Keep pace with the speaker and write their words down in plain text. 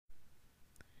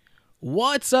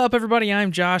What's up, everybody?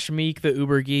 I'm Josh Meek, the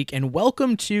Uber Geek, and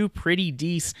welcome to Pretty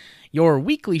Dece, your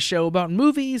weekly show about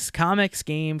movies, comics,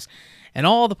 games, and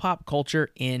all the pop culture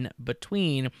in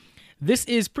between. This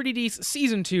is Pretty Dece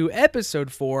Season 2,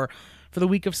 Episode 4, for the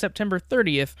week of September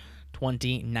 30th,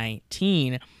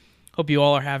 2019. Hope you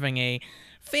all are having a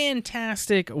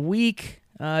fantastic week,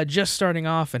 just starting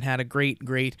off and had a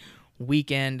great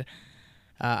weekend.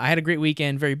 I had a great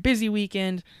weekend, very busy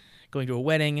weekend, going to a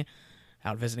wedding,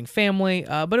 out visiting family,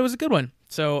 but it was a good one.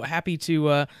 So happy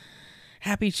to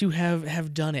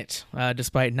have done it,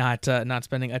 despite not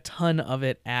spending a ton of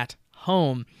it at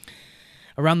home.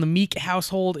 Around the Meek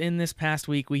household in this past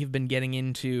week, we have been getting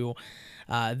into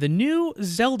the new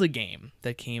Zelda game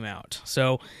that came out.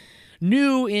 So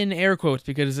new in air quotes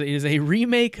because it is a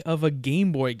remake of a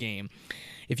Game Boy game.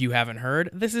 If you haven't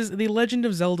heard, this is The Legend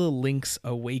of Zelda: Link's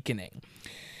Awakening.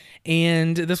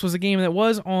 And this was a game that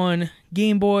was on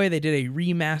Game Boy. They did a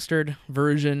remastered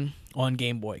version on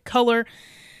Game Boy Color.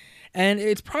 And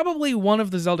it's probably one of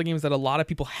the Zelda games that a lot of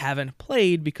people haven't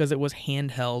played because it was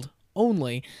handheld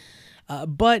only.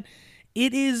 But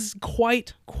it is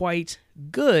quite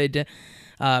good.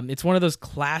 It's one of those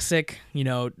classic,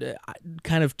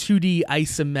 kind of 2D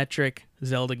isometric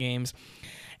Zelda games.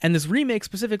 And this remake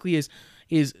specifically is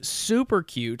super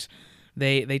cute.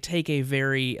 They take a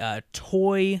very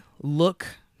toy look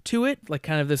to it, like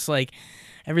kind of this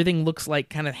everything looks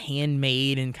like kind of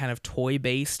handmade and kind of toy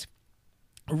based.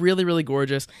 Really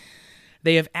gorgeous.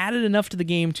 They have added enough to the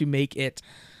game to make it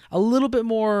a little bit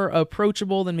more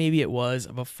approachable than maybe it was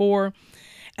before.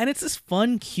 And it's this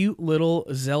fun, cute little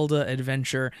Zelda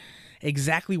adventure,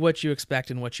 exactly what you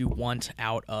expect and what you want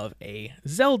out of a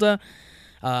Zelda.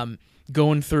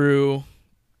 Going through,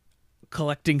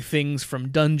 collecting things from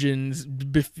dungeons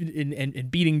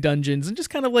and beating dungeons and just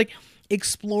kind of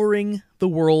exploring the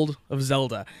world of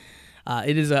Zelda.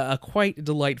 It is a quite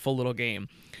delightful little game.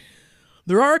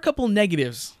 There are a couple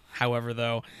negatives, however,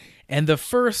 though, and the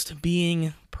first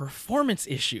being performance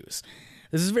issues.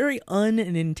 This is very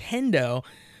un-Nintendo,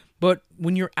 but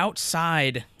when you're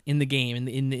outside in the game,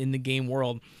 in the game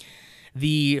world,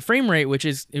 the frame rate, which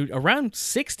is around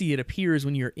 60, it appears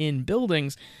when you're in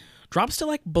buildings, drops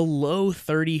to below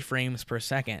 30 frames per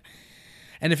second.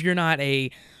 And if you're not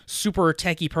a super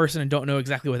techie person and don't know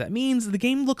exactly what that means, the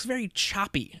game looks very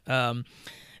choppy. You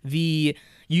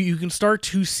can start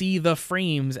to see the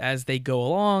frames as they go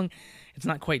along. It's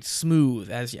not quite smooth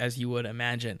as you would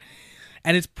imagine.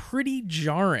 And it's pretty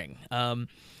jarring.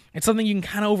 It's something you can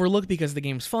kind of overlook because the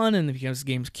game's fun and because the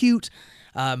game's cute.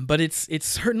 But it's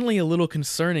certainly a little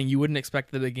concerning. You wouldn't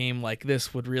expect that a game like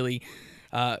this would really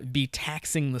be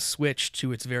taxing the Switch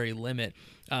to its very limit,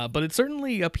 but it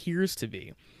certainly appears to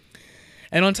be.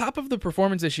 And on top of the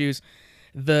performance issues,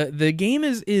 the game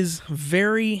is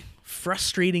very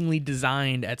frustratingly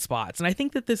designed at spots, and I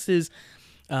think that this is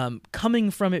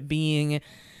coming from it being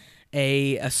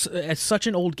such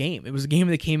an old game. It was a game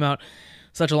that came out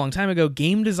such a long time ago.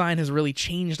 Game design has really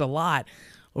changed a lot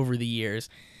over the years,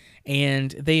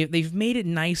 and they've made it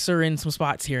nicer in some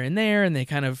spots here and there, and they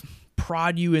kind of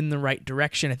prod you in the right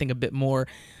direction, I think a bit more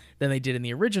than they did in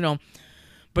the original.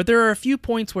 But there are a few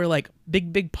points where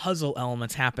big puzzle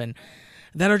elements happen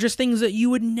that are just things that you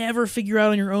would never figure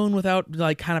out on your own without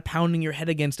kind of pounding your head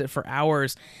against it for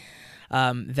hours,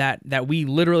 that we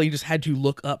literally just had to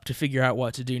look up to figure out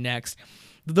what to do next.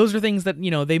 Those are things that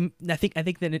I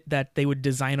think that they would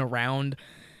design around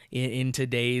in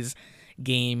today's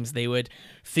games. They would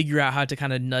figure out how to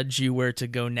kind of nudge you where to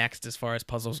go next as far as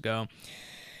puzzles go.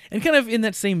 And kind of in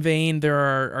that same vein, there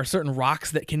are certain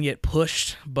rocks that can get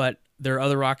pushed, but there are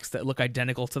other rocks that look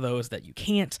identical to those that you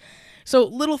can't. So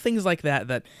little things like that,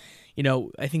 I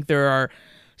think there are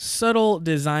subtle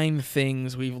design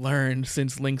things we've learned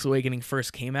since Link's Awakening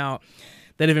first came out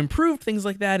that have improved things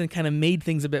like that and kind of made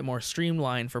things a bit more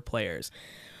streamlined for players.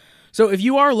 So if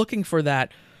you are looking for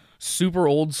that super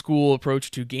old school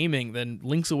approach to gaming, then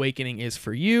Link's Awakening is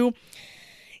for you.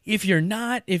 If you're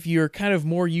not, if you're kind of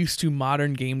more used to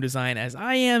modern game design as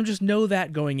I am, just know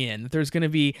that going in, that there's going to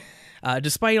be,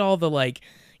 despite all the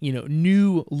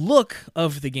new look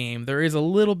of the game, there is a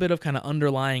little bit of kind of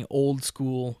underlying old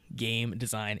school game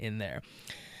design in there,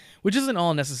 which isn't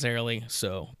all necessarily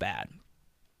so bad.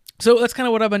 So that's kind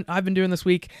of what I've been doing this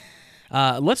week.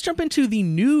 Let's jump into the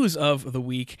news of the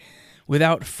week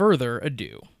without further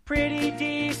ado. Pretty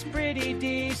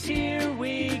Dece, here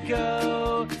we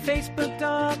go.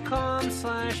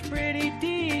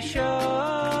 Facebook.com/Pretty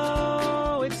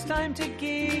Show. It's time to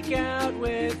geek out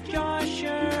with Josh,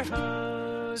 your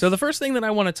host. So the first thing that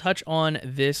I want to touch on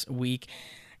this week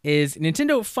is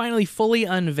Nintendo finally fully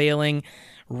unveiling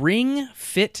Ring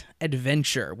Fit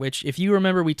Adventure, which, if you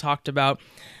remember, we talked about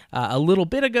a little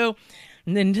bit ago.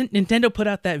 And then Nintendo put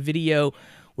out that video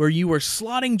where you were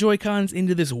slotting Joy-Cons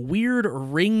into this weird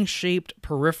ring-shaped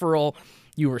peripheral.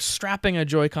 You were strapping a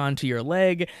Joy-Con to your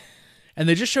leg, and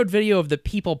they just showed video of the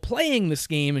people playing this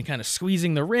game and kind of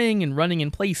squeezing the ring and running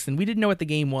in place, and we didn't know what the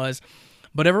game was,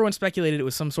 but everyone speculated it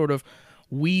was some sort of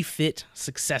Wii Fit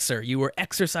successor. You were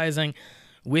exercising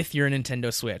with your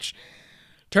Nintendo Switch.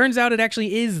 Turns out it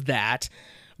actually is that,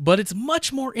 but it's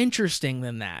much more interesting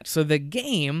than that. So the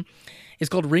game is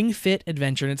called Ring Fit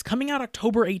Adventure, and it's coming out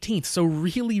October 18th, so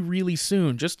really, really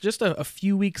soon, just a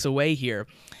few weeks away here.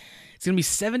 It's going to be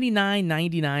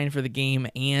 $79.99 for the game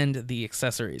and the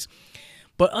accessories.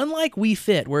 But unlike Wii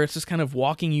Fit, where it's just kind of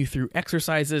walking you through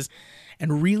exercises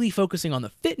and really focusing on the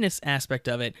fitness aspect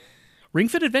of it, Ring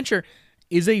Fit Adventure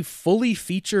is a fully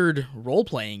featured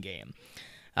role-playing game.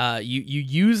 You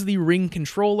use the Ring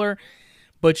controller,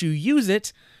 but you use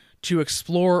it to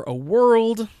explore a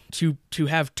world, to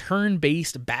have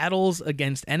turn-based battles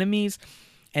against enemies,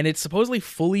 and it's supposedly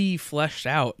fully fleshed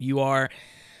out. You are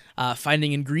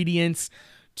finding ingredients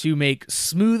to make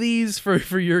smoothies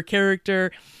for your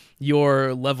character.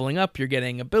 You're leveling up. You're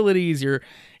getting abilities. You're,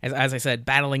 as I said,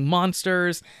 battling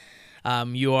monsters.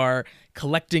 You are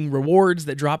collecting rewards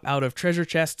that drop out of treasure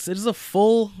chests. It is a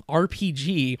full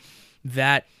RPG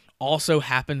that also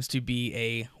happens to be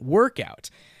a workout.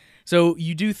 So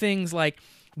you do things like,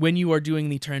 when you are doing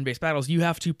the turn-based battles, you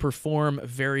have to perform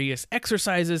various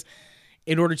exercises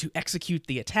in order to execute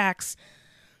the attacks.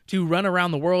 To run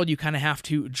around the world, you kind of have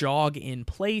to jog in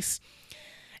place.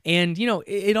 And, you know,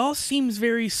 it all seems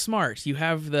very smart. You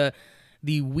have the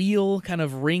wheel kind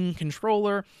of ring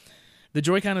controller. The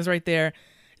Joy-Con is right there.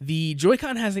 The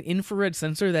Joy-Con has an infrared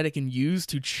sensor that it can use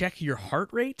to check your heart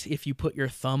rate if you put your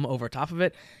thumb over top of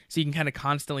it. So you can kind of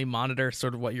constantly monitor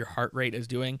sort of what your heart rate is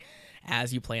doing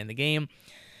as you play in the game.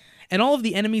 And all of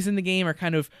the enemies in the game are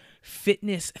kind of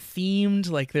fitness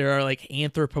themed. Like, there are like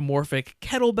anthropomorphic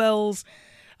kettlebells.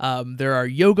 There are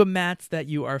yoga mats that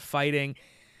you are fighting.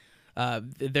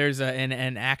 There's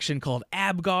an action called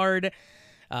AbGuard.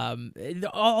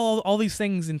 All these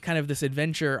things in kind of this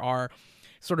adventure are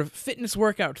sort of fitness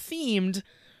workout themed,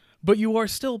 but you are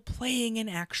still playing an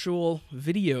actual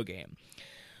video game.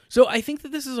 So I think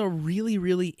that this is a really,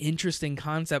 really interesting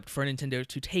concept for Nintendo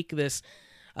to take this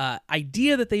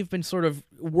idea that they've been sort of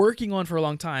working on for a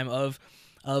long time of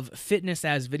fitness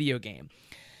as video game.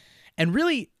 And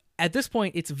really, at this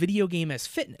point, it's video game as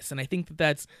fitness, and I think that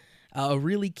that's a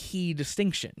really key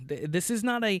distinction. This is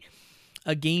not a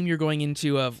game you're going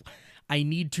into of, I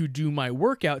need to do my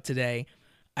workout today,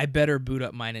 I better boot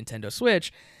up my Nintendo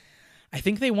Switch. I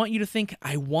think they want you to think,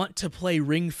 I want to play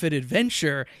Ring Fit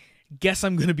Adventure, guess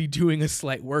I'm going to be doing a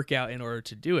slight workout in order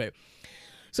to do it.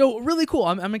 So really cool.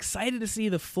 I'm excited to see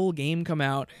the full game come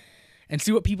out and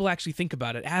see what people actually think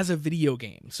about it as a video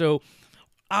game. So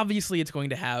obviously it's going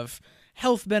to have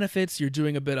health benefits. You're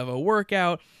doing a bit of a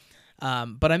workout.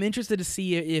 But I'm interested to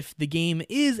see if the game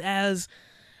is as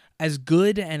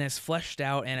good and as fleshed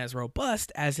out and as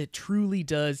robust as it truly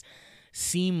does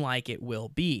seem like it will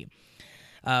be.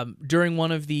 During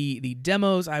one of the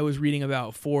demos I was reading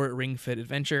about for Ring Fit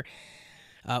Adventure,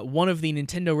 one of the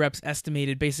Nintendo reps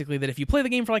estimated basically that if you play the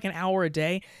game for like an hour a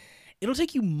day, it'll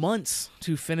take you months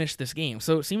to finish this game.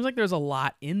 So it seems like there's a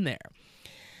lot in there.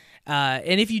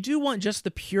 And if you do want just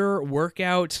the pure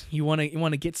workout, you want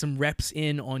to get some reps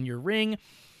in on your ring,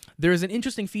 there's an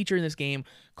interesting feature in this game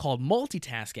called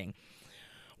multitasking,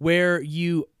 where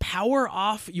you power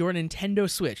off your Nintendo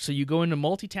Switch. So you go into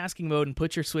multitasking mode and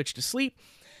put your Switch to sleep.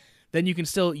 Then you can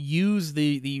still use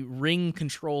the ring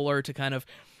controller to kind of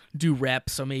do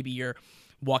reps. So maybe you're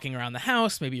walking around the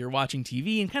house, maybe you're watching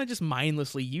TV, and kind of just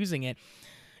mindlessly using it.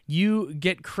 You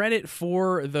get credit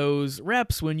for those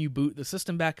reps when you boot the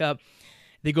system back up.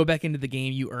 They go back into the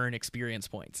game, you earn experience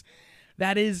points.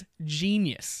 That is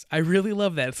genius. I really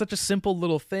love that. It's such a simple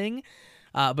little thing,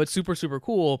 but super, super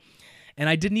cool. And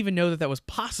I didn't even know that was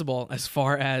possible as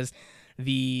far as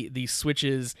the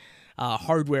Switch's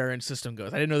hardware and system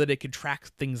goes. I didn't know that it could track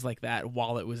things like that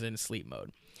while it was in sleep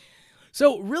mode.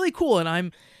 So really cool, and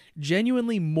I'm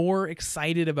genuinely more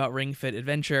excited about Ring Fit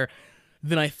Adventure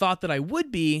than I thought that I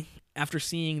would be after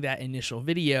seeing that initial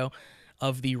video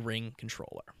of the Ring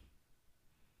controller.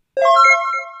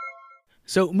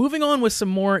 So moving on with some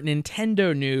more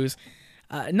Nintendo news,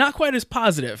 not quite as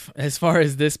positive as far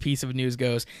as this piece of news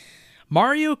goes.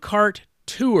 Mario Kart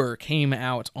Tour came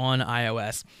out on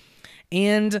iOS,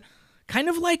 and kind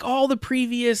of like all the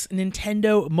previous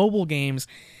Nintendo mobile games,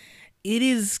 it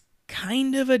is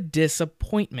kind of a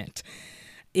disappointment.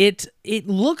 It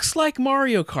looks like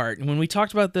Mario Kart. And when we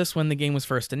talked about this when the game was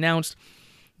first announced,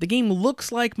 the game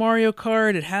looks like Mario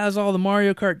Kart. It has all the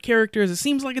Mario Kart characters. It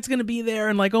seems like it's going to be there,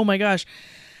 and like, oh my gosh,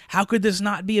 how could this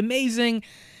not be amazing?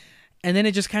 And then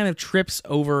it just kind of trips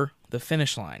over the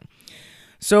finish line.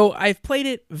 So I've played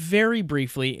it very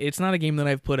briefly. It's not a game that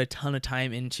I've put a ton of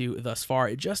time into thus far.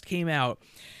 It just came out,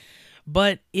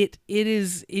 but it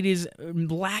is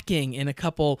lacking in a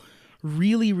couple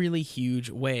really, really huge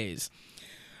ways.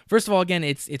 First of all, again,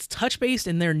 it's touch-based,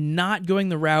 and they're not going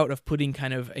the route of putting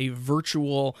kind of a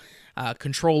virtual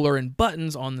controller and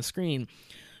buttons on the screen.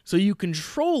 So you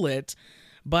control it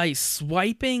by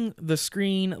swiping the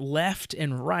screen left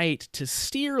and right to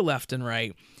steer left and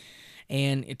right,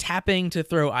 and tapping to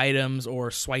throw items,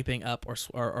 or swiping up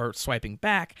or swiping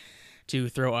back to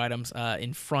throw items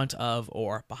in front of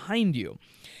or behind you.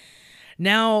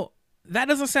 Now, that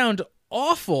doesn't sound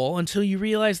awful until you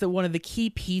realize that one of the key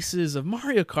pieces of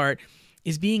Mario Kart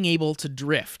is being able to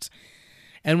drift.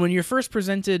 And when you're first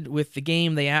presented with the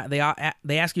game, they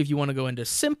ask you if you want to go into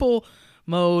simple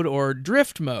mode or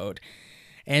drift mode.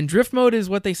 And drift mode is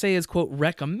what they say is, quote,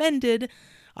 recommended.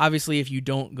 Obviously, if you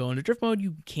don't go into drift mode,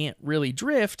 you can't really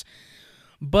drift.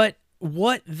 But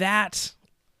what that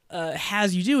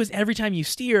has you do is every time you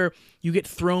steer, you get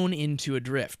thrown into a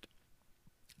drift.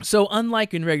 So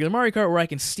unlike in regular Mario Kart, where I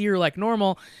can steer like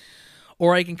normal,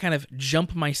 or I can kind of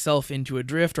jump myself into a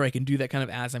drift, or I can do that kind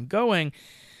of as I'm going,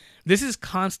 this is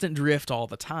constant drift all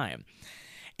the time.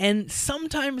 And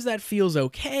sometimes that feels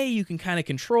okay, you can kind of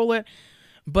control it,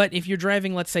 but if you're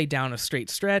driving, let's say, down a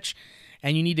straight stretch,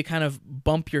 and you need to kind of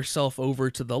bump yourself over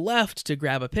to the left to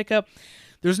grab a pickup,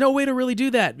 there's no way to really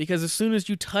do that, because as soon as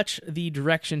you touch the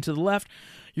direction to the left,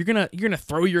 you're gonna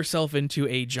throw yourself into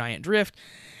a giant drift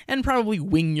and probably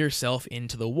wing yourself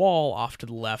into the wall off to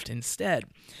the left instead.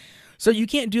 So you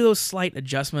can't do those slight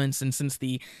adjustments, and since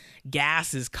the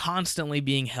gas is constantly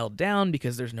being held down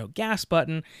because there's no gas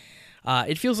button,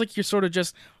 it feels like you're sort of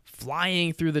just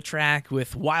flying through the track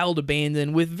with wild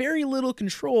abandon, with very little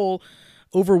control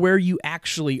over where you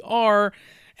actually are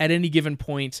at any given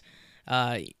point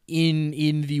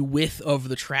in the width of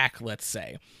the track, let's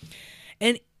say.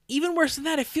 And even worse than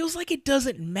that, it feels like it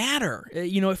doesn't matter.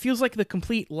 It feels like the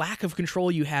complete lack of control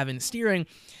you have in steering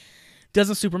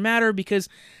doesn't super matter, because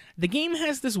the game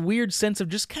has this weird sense of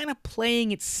just kind of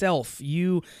playing itself.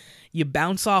 You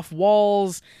bounce off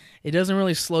walls. It doesn't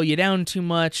really slow you down too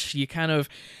much. You kind of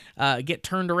get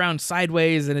turned around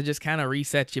sideways, and it just kind of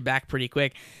resets you back pretty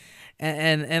quick.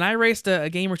 And I raced a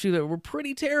game or two that were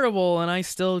pretty terrible, and I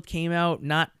still came out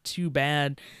not too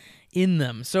bad in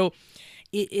them. So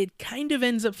it kind of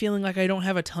ends up feeling like I don't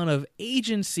have a ton of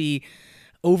agency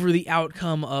over the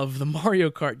outcome of the Mario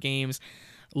Kart games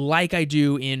like I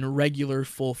do in regular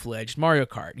full-fledged Mario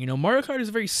Kart. Mario Kart is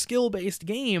a very skill-based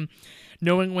game,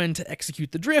 knowing when to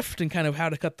execute the drift and kind of how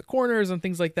to cut the corners and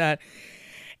things like that.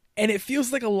 And it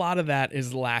feels like a lot of that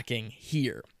is lacking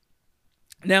here.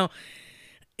 Now,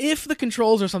 if the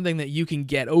controls are something that you can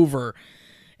get over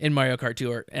in Mario Kart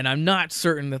Tour, and I'm not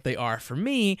certain that they are for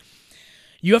me,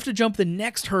 you have to jump the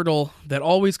next hurdle that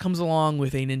always comes along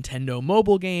with a Nintendo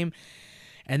mobile game,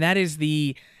 and that is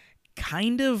the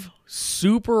kind of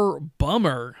super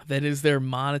bummer that is their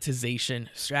monetization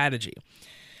strategy.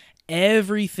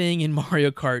 Everything in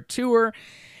Mario Kart Tour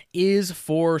is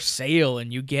for sale,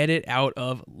 and you get it out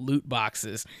of loot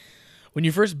boxes. When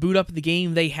you first boot up the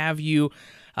game, they have you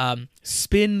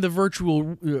spin the virtual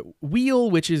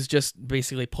wheel, which is just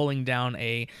basically pulling down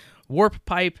a warp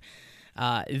pipe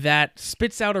that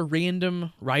spits out a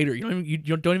random rider. You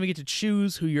don't even get to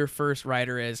choose who your first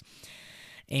rider is.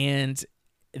 And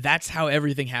that's how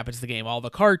everything happens in the game. All the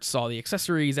carts, all the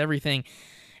accessories, everything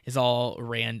is all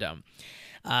random.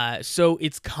 So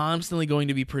it's constantly going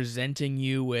to be presenting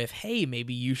you with, hey,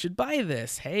 maybe you should buy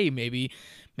this. Hey, maybe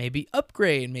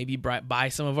upgrade, maybe buy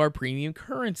some of our premium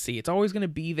currency. It's always going to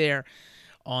be there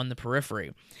on the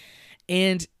periphery.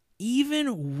 And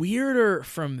even weirder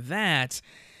from that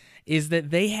is that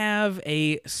they have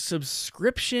a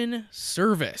subscription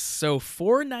service. So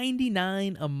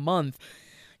 $4.99 a month,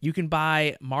 you can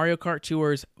buy Mario Kart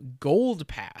Tour's Gold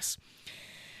Pass.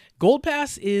 Gold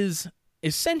Pass is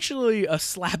essentially a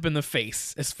slap in the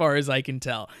face, as far as I can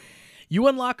tell. You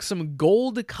unlock some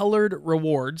gold-colored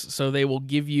rewards, so they will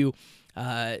give you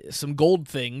some gold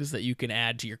things that you can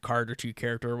add to your card or to your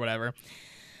character or whatever.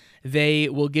 They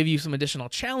will give you some additional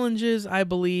challenges, I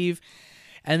believe.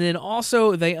 And then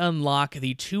also they unlock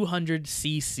the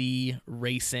 200cc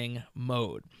racing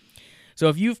mode. So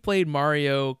if you've played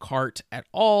Mario Kart at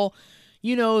all,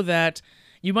 you know that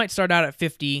You might start out at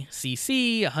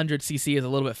 50cc, 100cc is a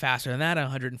little bit faster than that,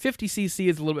 150cc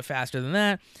is a little bit faster than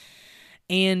that,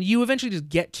 and you eventually just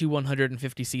get to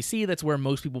 150cc. That's where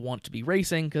most people want to be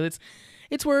racing, because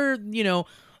it's where,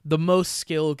 the most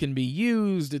skill can be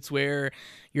used. It's where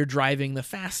you're driving the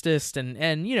fastest, and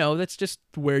that's just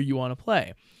where you want to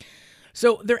play.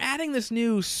 So they're adding this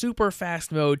new super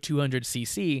fast mode,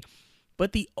 200cc,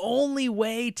 but the only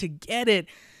way to get it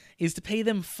is to pay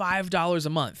them $5 a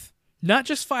month. Not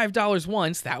just $5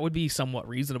 once, that would be somewhat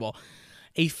reasonable.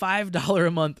 A $5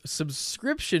 a month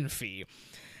subscription fee.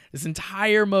 This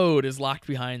entire mode is locked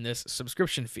behind this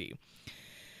subscription fee.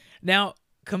 Now,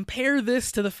 compare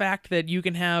this to the fact that you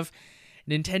can have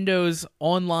Nintendo's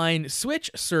online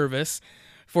Switch service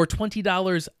for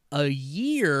 $20 a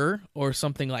year, or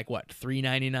something like,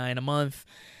 $3.99 a month,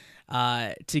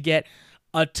 to get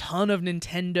a ton of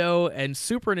Nintendo and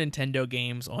Super Nintendo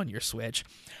games on your Switch.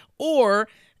 Or,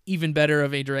 even better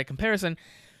of a direct comparison,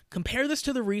 compare this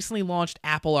to the recently launched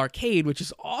Apple Arcade, which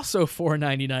is also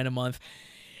 $4.99 a month,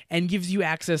 and gives you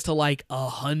access to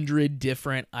 100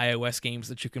 different iOS games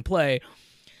that you can play.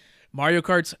 Mario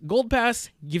Kart's Gold Pass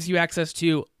gives you access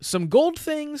to some gold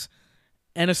things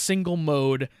and a single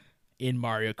mode in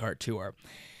Mario Kart Tour.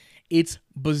 It's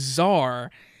bizarre.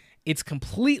 It's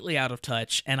completely out of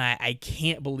touch, and I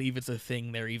can't believe it's a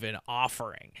thing they're even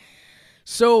offering.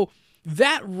 So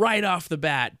that right off the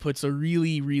bat puts a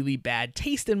really, really bad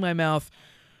taste in my mouth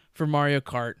for Mario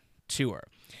Kart Tour.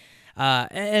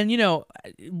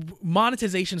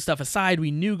 Monetization stuff aside,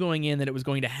 we knew going in that it was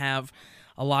going to have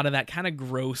a lot of that kind of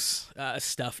gross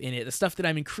stuff in it. The stuff that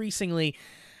I'm increasingly,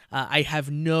 I have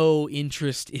no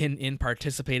interest in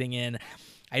participating in.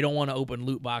 I don't want to open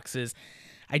loot boxes.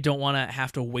 I don't want to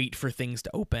have to wait for things to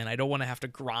open. I don't want to have to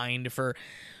grind for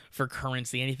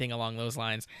currency, anything along those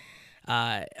lines.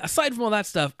 Aside from all that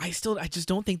stuff, I just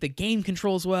don't think the game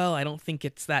controls well. I don't think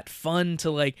it's that fun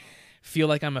to feel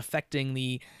like I'm affecting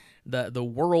the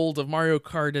world of Mario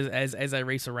Kart as I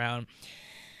race around.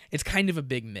 It's kind of a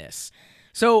big miss.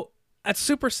 So that's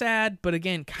super sad, but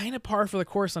again, kind of par for the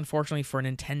course, unfortunately, for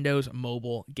Nintendo's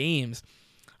mobile games.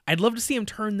 I'd love to see them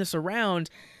turn this around,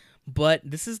 but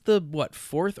this is the,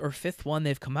 fourth or fifth one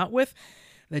they've come out with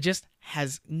that just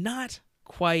has not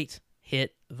quite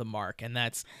hit the mark, and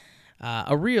that's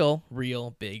a real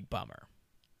big bummer.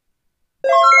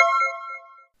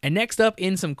 And next up,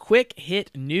 in some quick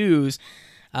hit news,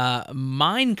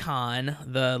 Minecon,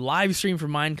 the live stream for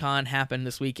Minecon happened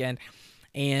this weekend,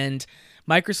 and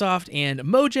Microsoft and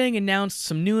Mojang announced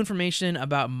some new information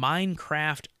about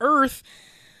Minecraft Earth.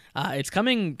 It's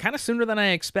coming kind of sooner than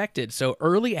I expected. So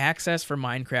early access for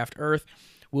Minecraft Earth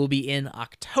will be in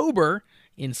October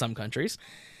in some countries,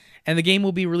 and the game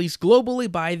will be released globally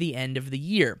by the end of the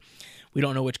year. We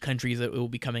don't know which countries it will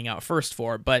be coming out first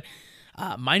for, but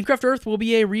Minecraft Earth will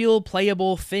be a real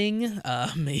playable thing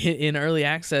in early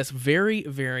access very,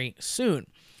 very soon.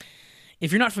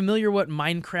 If you're not familiar what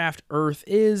Minecraft Earth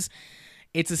is,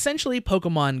 it's essentially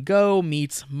Pokemon Go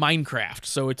meets Minecraft.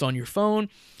 So it's on your phone.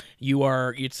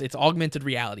 It's augmented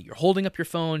reality. You're holding up your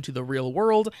phone to the real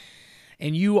world,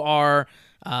 and you're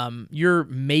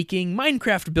making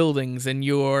Minecraft buildings, and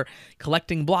you're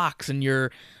collecting blocks, and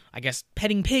you're,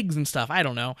 petting pigs and stuff. I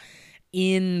don't know.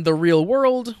 In the real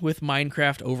world with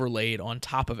Minecraft overlaid on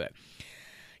top of it.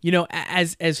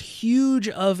 As huge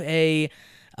of a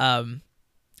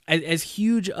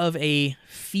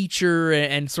feature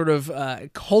and sort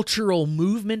of cultural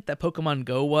movement that Pokemon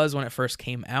Go was when it first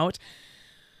came out,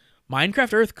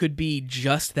 Minecraft Earth could be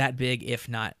just that big, if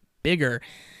not bigger.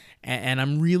 And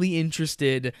I'm really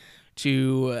interested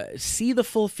to see the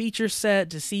full feature set,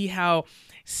 to see how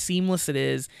seamless it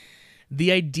is.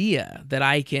 The idea that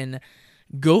I can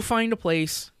go find a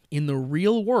place in the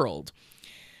real world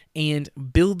and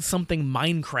build something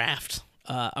Minecraft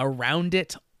around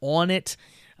it, on it,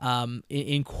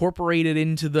 incorporate it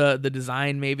into the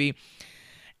design maybe,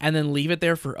 and then leave it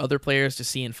there for other players to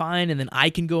see and find, and then I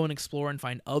can go and explore and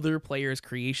find other players'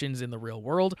 creations in the real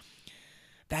world.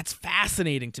 That's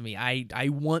fascinating to me. I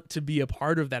want to be a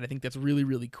part of that. I think that's really,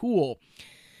 really cool.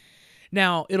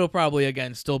 Now, it'll probably,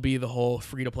 again, still be the whole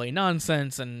free-to-play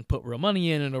nonsense and put real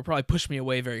money in, and it'll probably push me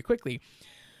away very quickly.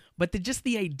 But just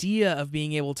the idea of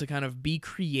being able to kind of be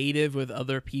creative with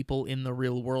other people in the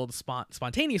real world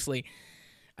spontaneously,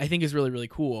 I think is really, really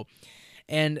cool.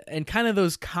 And kind of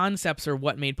those concepts are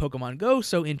what made Pokemon Go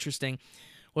so interesting,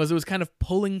 was it was kind of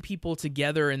pulling people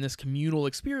together in this communal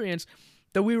experience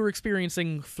that we were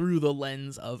experiencing through the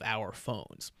lens of our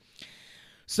phones.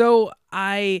 So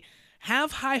I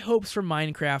have high hopes for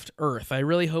Minecraft Earth. I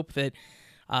really hope that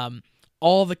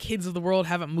all the kids of the world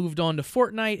haven't moved on to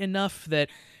Fortnite enough that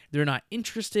they're not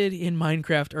interested in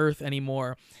Minecraft Earth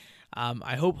anymore.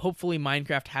 Hopefully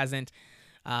Minecraft hasn't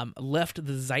left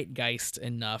the zeitgeist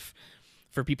enough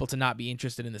for people to not be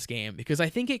interested in this game, because I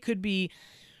think it could be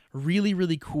really,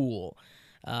 really cool.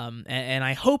 And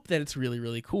I hope that it's really,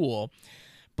 really cool.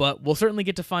 But we'll certainly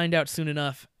get to find out soon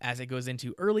enough as it goes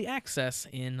into early access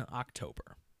in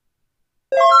October.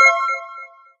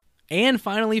 And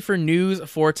finally, for news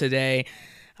for today,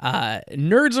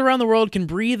 nerds around the world can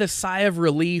breathe a sigh of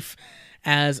relief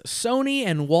as Sony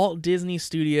and Walt Disney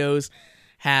Studios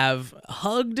have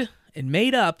hugged and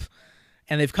made up,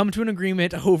 and they've come to an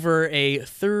agreement over a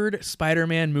third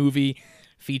Spider-Man movie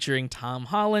featuring Tom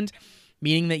Holland,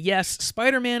 meaning that, yes,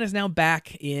 Spider-Man is now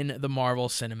back in the Marvel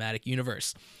Cinematic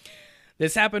Universe.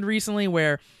 This happened recently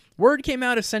where word came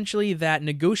out essentially that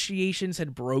negotiations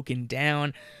had broken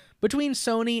down between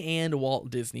Sony and Walt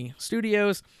Disney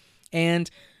Studios, and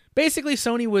basically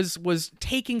Sony was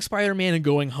taking Spider-Man and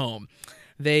going home.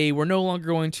 They were no longer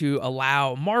going to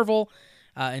allow Marvel,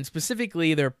 and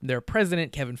specifically their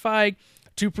president, Kevin Feige,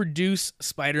 to produce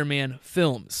Spider-Man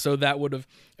films. So that would have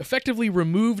effectively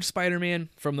removed Spider-Man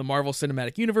from the Marvel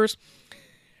Cinematic Universe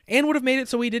and would have made it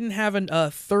so we didn't have a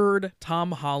third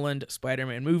Tom Holland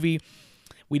Spider-Man movie.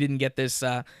 We didn't get this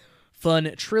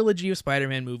fun trilogy of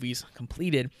Spider-Man movies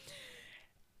completed.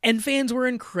 And fans were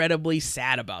incredibly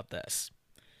sad about this.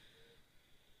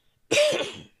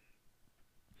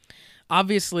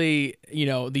 Obviously,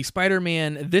 the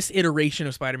Spider-Man, this iteration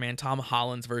of Spider-Man, Tom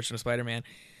Holland's version of Spider-Man,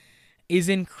 is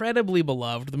incredibly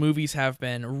beloved. The movies have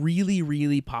been really,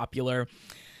 really popular.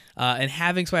 And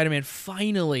having Spider-Man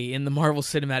finally in the Marvel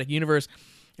Cinematic Universe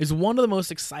is one of the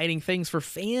most exciting things for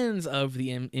fans of the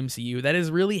MCU that has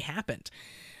really happened.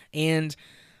 And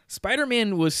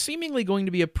Spider-Man was seemingly going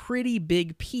to be a pretty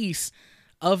big piece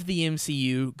of the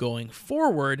MCU going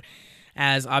forward,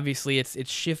 as obviously it's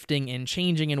shifting and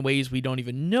changing in ways we don't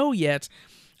even know yet.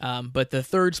 But the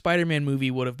third Spider-Man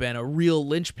movie would have been a real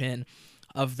linchpin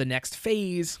of the next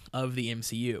phase of the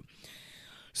MCU.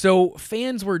 So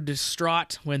fans were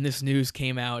distraught when this news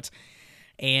came out,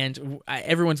 and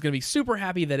everyone's going to be super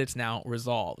happy that it's now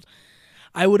resolved.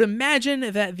 I would imagine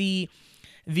that the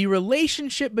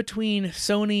relationship between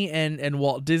Sony and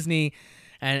Walt Disney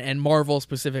and Marvel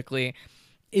specifically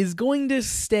is going to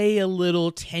stay a little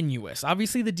tenuous.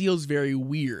 Obviously, the deal's very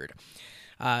weird.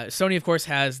 Sony, of course,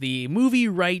 has the movie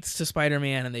rights to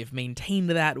Spider-Man, and they've maintained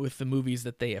that with the movies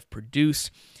that they have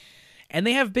produced. And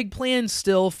they have big plans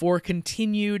still for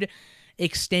continued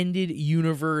extended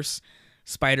universe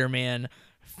Spider-Man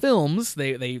films.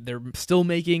 They're still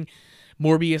making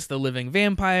Morbius the Living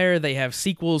Vampire. They have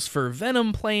sequels for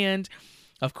Venom planned.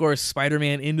 Of course,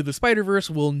 Spider-Man Into the Spider-Verse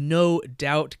will no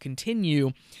doubt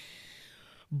continue.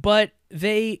 But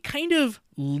they kind of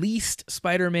leased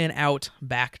Spider-Man out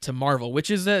back to Marvel,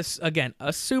 which is, again,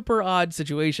 a super odd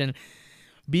situation,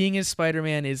 being as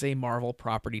Spider-Man is a Marvel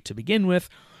property to begin with.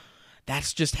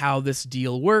 That's just how this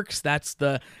deal works. That's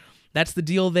the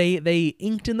deal they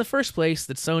inked in the first place,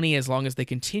 that Sony, as long as they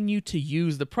continue to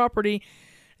use the property,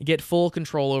 get full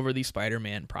control over the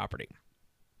Spider-Man property.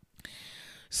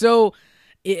 So,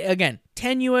 again,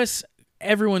 tenuous.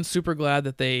 Everyone's super glad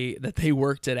that they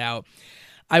worked it out.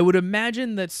 I would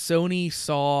imagine that Sony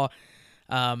saw,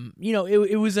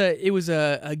 it was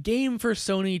a game for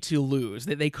Sony to lose.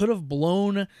 That they could have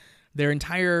blown their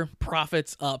entire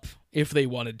profits up if they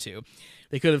wanted to.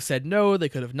 They could have said no. They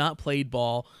could have not played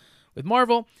ball with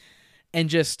Marvel and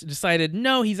just decided,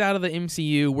 no, he's out of the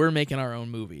MCU. We're making our own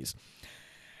movies.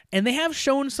 And they have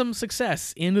shown some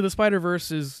success. Into the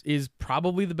Spider-Verse is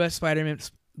probably the best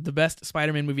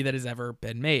Spider-Man movie that has ever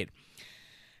been made.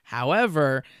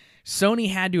 However, Sony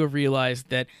had to have realized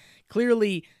that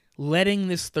clearly letting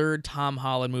this third Tom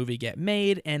Holland movie get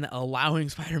made and allowing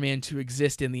Spider-Man to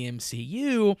exist in the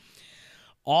MCU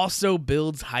also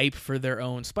builds hype for their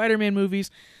own Spider-Man movies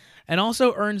and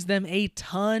also earns them a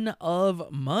ton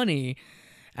of money,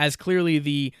 as clearly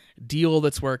the deal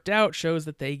that's worked out shows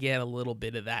that they get a little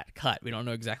bit of that cut. We don't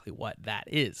know exactly what that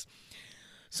is.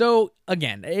 So,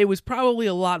 again, it was probably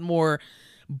a lot more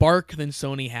bark than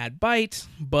Sony had bite,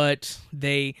 but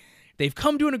they've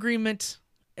come to an agreement.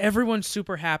 Everyone's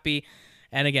super happy.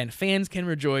 And again, fans can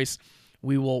rejoice.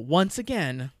 We will once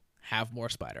again have more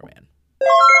Spider-Man.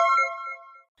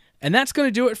 And that's going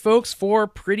to do it, folks, for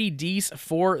Pretty Dece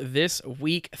for this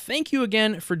week. Thank you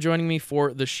again for joining me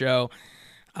for the show.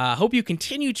 Hope you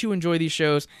continue to enjoy these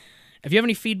shows. If you have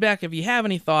any feedback, if you have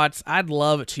any thoughts, I'd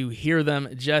love to hear them.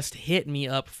 Just hit me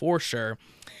up for sure.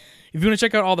 If you want to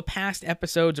check out all the past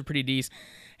episodes of Pretty Dece,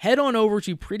 head on over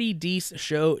to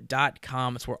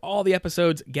prettydeceshow.com. It's where all the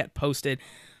episodes get posted.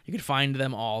 You can find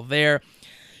them all there.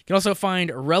 You can also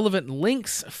find relevant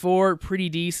links for Pretty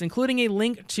Decent, including a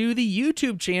link to the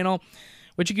YouTube channel,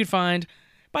 which you can find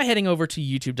by heading over to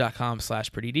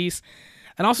youtube.com/prettydece,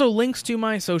 and also links to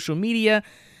my social media,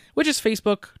 which is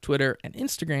Facebook, Twitter, and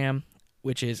Instagram,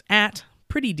 which is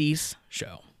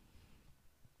 @PrettyDeceShow.